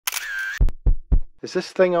Is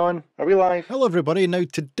this thing on? Are we live? Hello everybody. Now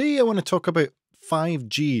today I want to talk about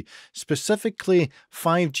 5G, specifically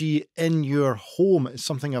 5G in your home. It's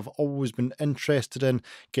something I've always been interested in,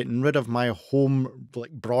 getting rid of my home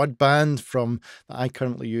broadband from that I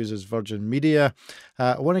currently use as Virgin Media.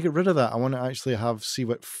 I want to get rid of that. I want to actually see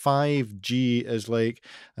what 5G is like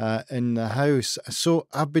in the house. So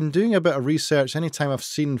I've been doing a bit of research. Anytime I've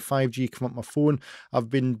seen 5G come up my phone,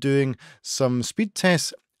 I've been doing some speed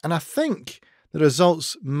tests, and I think the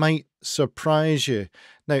results might surprise you.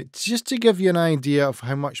 Now, just to give you an idea of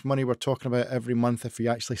how much money we're talking about every month if you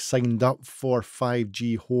actually signed up for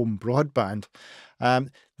 5G home broadband,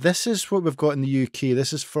 this is what we've got in the UK.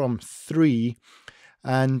 This is from 3,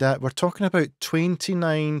 and we're talking about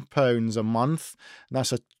 £29 a month. And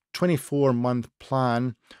that's a 24-month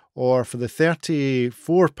plan. Or for the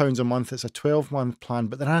 £34 a month, it's a 12-month plan,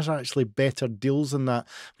 but there is actually better deals than that.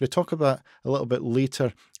 I'm going to talk about that a little bit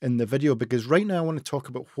later in the video, because right now I want to talk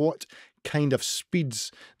about what kind of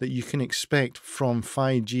speeds that you can expect from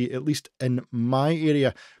 5G, at least in my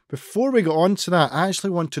area. Before we go on to that, I actually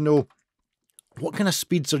want to know, what kind of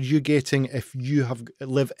speeds are you getting if you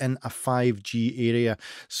live in a 5G area?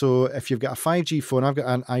 So if you've got a 5G phone, I've got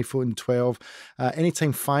an iPhone 12,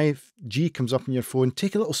 anytime 5G comes up on your phone,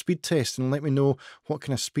 take a little speed test and let me know what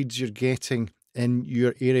kind of speeds you're getting in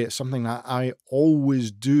your area. It's something that I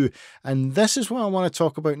always do. And this is what I want to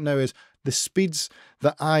talk about now, is the speeds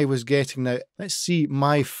that I was getting. Now, let's see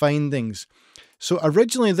my findings. So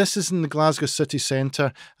originally, this is in the Glasgow city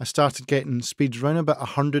centre. I started getting speeds around about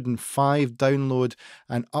 105 download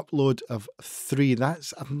and upload of 3.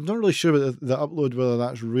 I'm not really sure about the upload, whether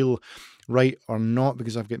that's right or not,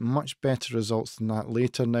 because I've got much better results than that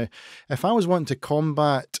later. Now, if I was wanting to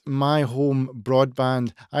combat my home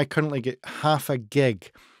broadband, I currently get half a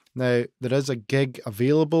gig. Now, there is a gig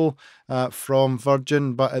available from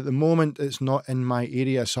Virgin, but at the moment it's not in my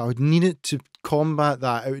area, so I would need it to combat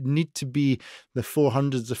that. It would need to be the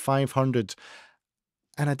 400s, the 500s,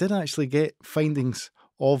 and I did actually get findings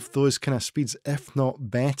of those kind of speeds, if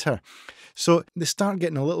not better. So they start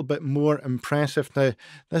getting a little bit more impressive. Now,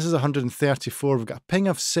 this is 134. We've got a ping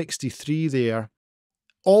of 63 there.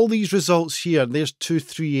 All these results here, there's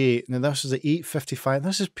 238. Now, this is at 8:55.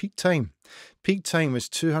 This is peak time. Peak time is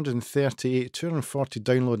 238, 240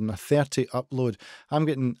 download and a 30 upload.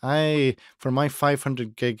 For my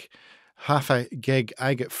 500 gig, half a gig,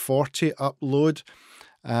 I get 40 upload.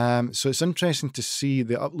 So it's interesting to see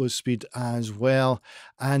the upload speed as well.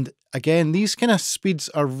 And again, these kind of speeds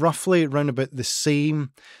are roughly around about the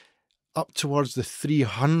same, up towards the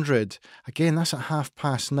 300. Again, that's at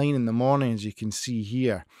 9:30 in the morning, as you can see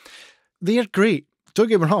here. They're great. Don't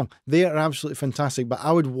get me wrong, they are absolutely fantastic, but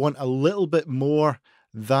I would want a little bit more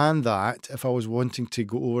than that if I was wanting to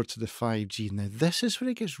go over to the 5G. Now, this is where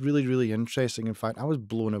it gets really, really interesting. In fact, I was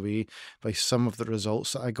blown away by some of the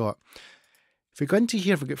results that I got. If we go into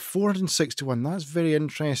here, if we get 461, that's very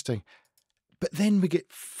interesting. But then we get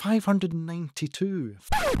 592.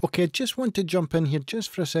 Okay, I just want to jump in here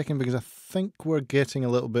just for a second, because I think we're getting a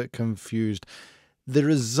little bit confused. The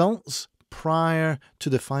results prior to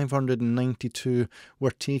the 592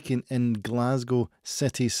 were taken in Glasgow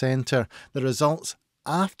city centre. The results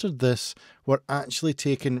after this were actually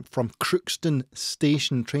taken from Crookston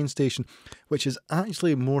station, train station, which is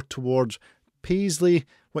actually more towards Paisley,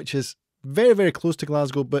 which is very, very close to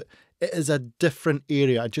Glasgow, but it is a different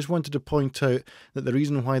area. I just wanted to point out that the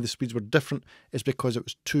reason why the speeds were different is because it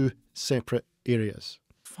was 2 separate areas.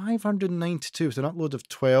 592 with an upload of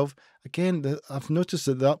 12. Again, I've noticed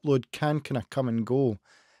that the upload can kind of come and go.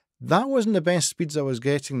 That wasn't the best speeds I was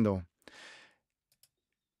getting though.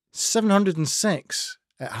 706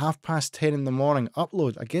 at 10:30 in the morning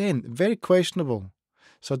upload. Again, very questionable.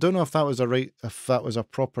 So I don't know if that was a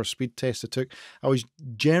proper speed test I took. I was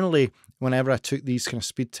generally, whenever I took these kind of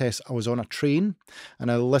speed tests, I was on a train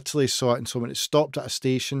and I literally saw it. And so when it stopped at a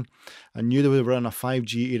station, I knew that we were in a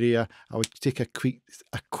 5G area. I would take a quick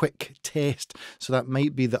test. So that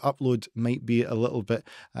might be the upload might be a little bit,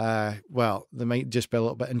 they might just be a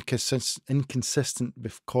little bit inconsistent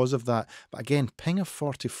because of that. But again, ping of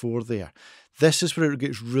 44 there. This is where it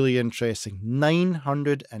gets really interesting.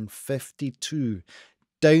 952.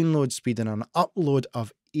 Download speed and an upload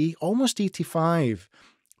of almost 85.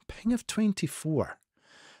 Ping of 24.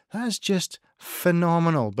 That is just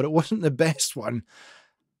phenomenal, but it wasn't the best one.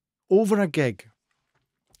 Over a gig.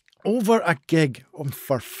 Over a gig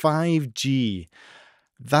for 5G.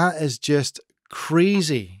 That is just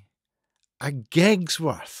crazy. A gig's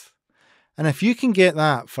worth. And if you can get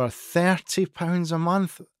that for £30 a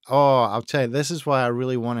month, Oh, I'll tell you, this is why I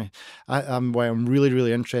really want to, why I'm really,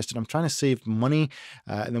 really interested. I'm trying to save money.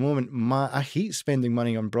 At the moment, I hate spending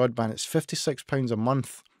money on broadband. It's £56 a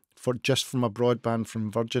month just from a broadband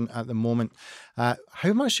from Virgin at the moment.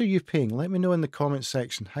 How much are you paying? Let me know in the comments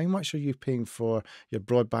section. How much are you paying for your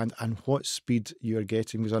broadband and what speed you're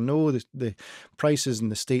getting? Because I know the prices in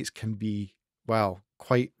the States can be, well,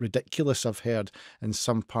 quite ridiculous, I've heard, in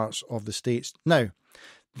some parts of the States. Now,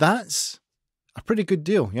 that's a pretty good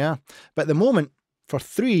deal, yeah? But at the moment, for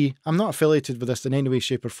 $3, I'm not affiliated with this in any way,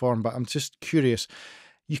 shape or form, but I'm just curious.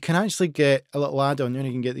 You can actually get a little add-on. You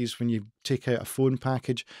can get these when you take out a phone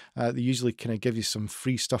package. They usually kind of give you some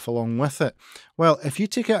free stuff along with it. Well, if you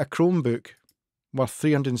take out a Chromebook worth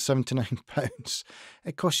 £379,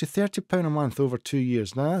 it costs you £30 a month over 2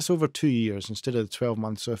 years. Now, that's over 2 years instead of the 12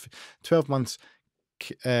 months. So if 12 months,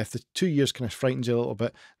 if the 2 years kind of frightens you a little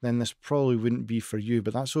bit, then this probably wouldn't be for you.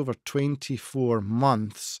 But that's over 24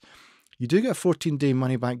 months. You do get a 14-day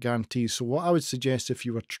money-back guarantee. So what I would suggest if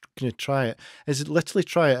you were going to try it is literally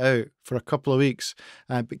try it out for a couple of weeks,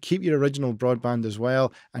 but keep your original broadband as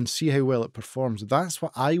well and see how well it performs. That's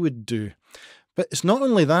what I would do. But it's not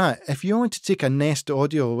only that. If you want to take a Nest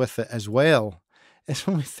Audio with it as well, it's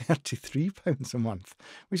only £33 a month,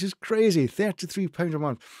 which is crazy. £33 a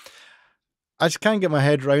month. I just can't get my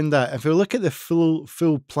head around that. If we look at the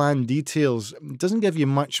full plan details, it doesn't give you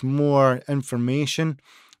much more information.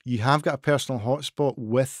 You have got a personal hotspot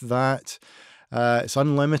with that. It's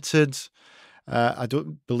unlimited. I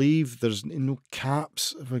don't believe there's no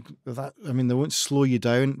caps. That, I mean, they won't slow you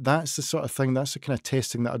down. That's the sort of thing, that's the kind of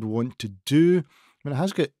testing that I'd want to do. I mean, it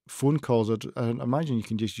has got phone calls. I imagine you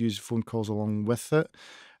can just use phone calls along with it.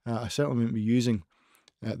 I certainly wouldn't be using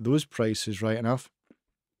those prices right enough.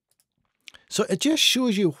 So it just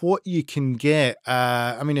shows you what you can get.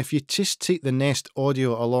 I mean, if you just take the Nest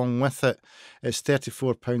Audio along with it, it's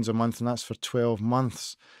 £34 a month, and that's for 12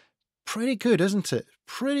 months. Pretty good, isn't it?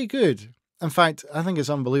 Pretty good. In fact, I think it's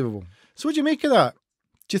unbelievable. So what do you make of that?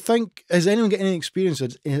 Do you think, has anyone got any experience?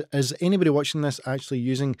 Is anybody watching this actually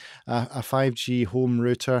using a 5G home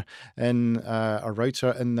router in a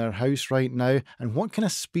router in their house right now? And what kind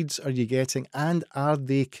of speeds are you getting? And are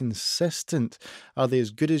they consistent? Are they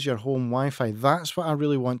as good as your home Wi-Fi? That's what I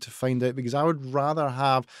really want to find out, because I would rather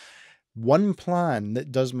have one plan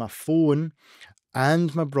that does my phone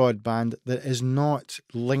and my broadband that is not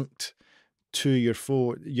linked to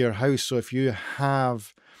your house. So if you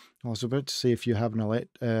have, I was about to say, if you have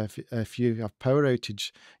if you have power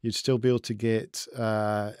outage, you'd still be able to get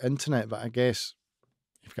internet. But I guess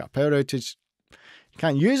if you've got a power outage, you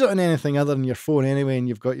can't use it on anything other than your phone anyway, and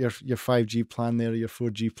you've got your 5G plan there, or your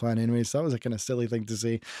 4G plan anyway. So that was a kind of silly thing to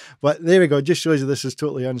say. But there we go. It just shows you this is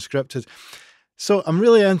totally unscripted. So I'm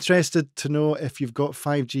really interested to know if you've got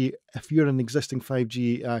 5G, if you're an existing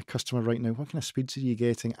 5G customer right now, what kind of speeds are you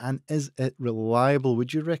getting, and is it reliable?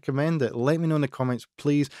 Would you recommend it? Let me know in the comments,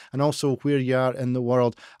 please, and also where you are in the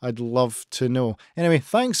world. I'd love to know. Anyway,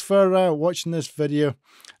 thanks for watching this video,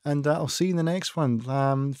 and I'll see you in the next one.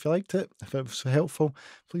 If you liked it, if it was helpful,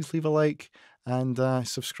 please leave a like and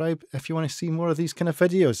subscribe if you want to see more of these kind of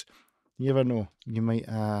videos. You never know, you might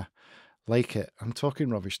like it. I'm talking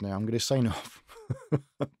rubbish now. I'm going to sign off.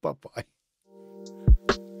 Bye-bye.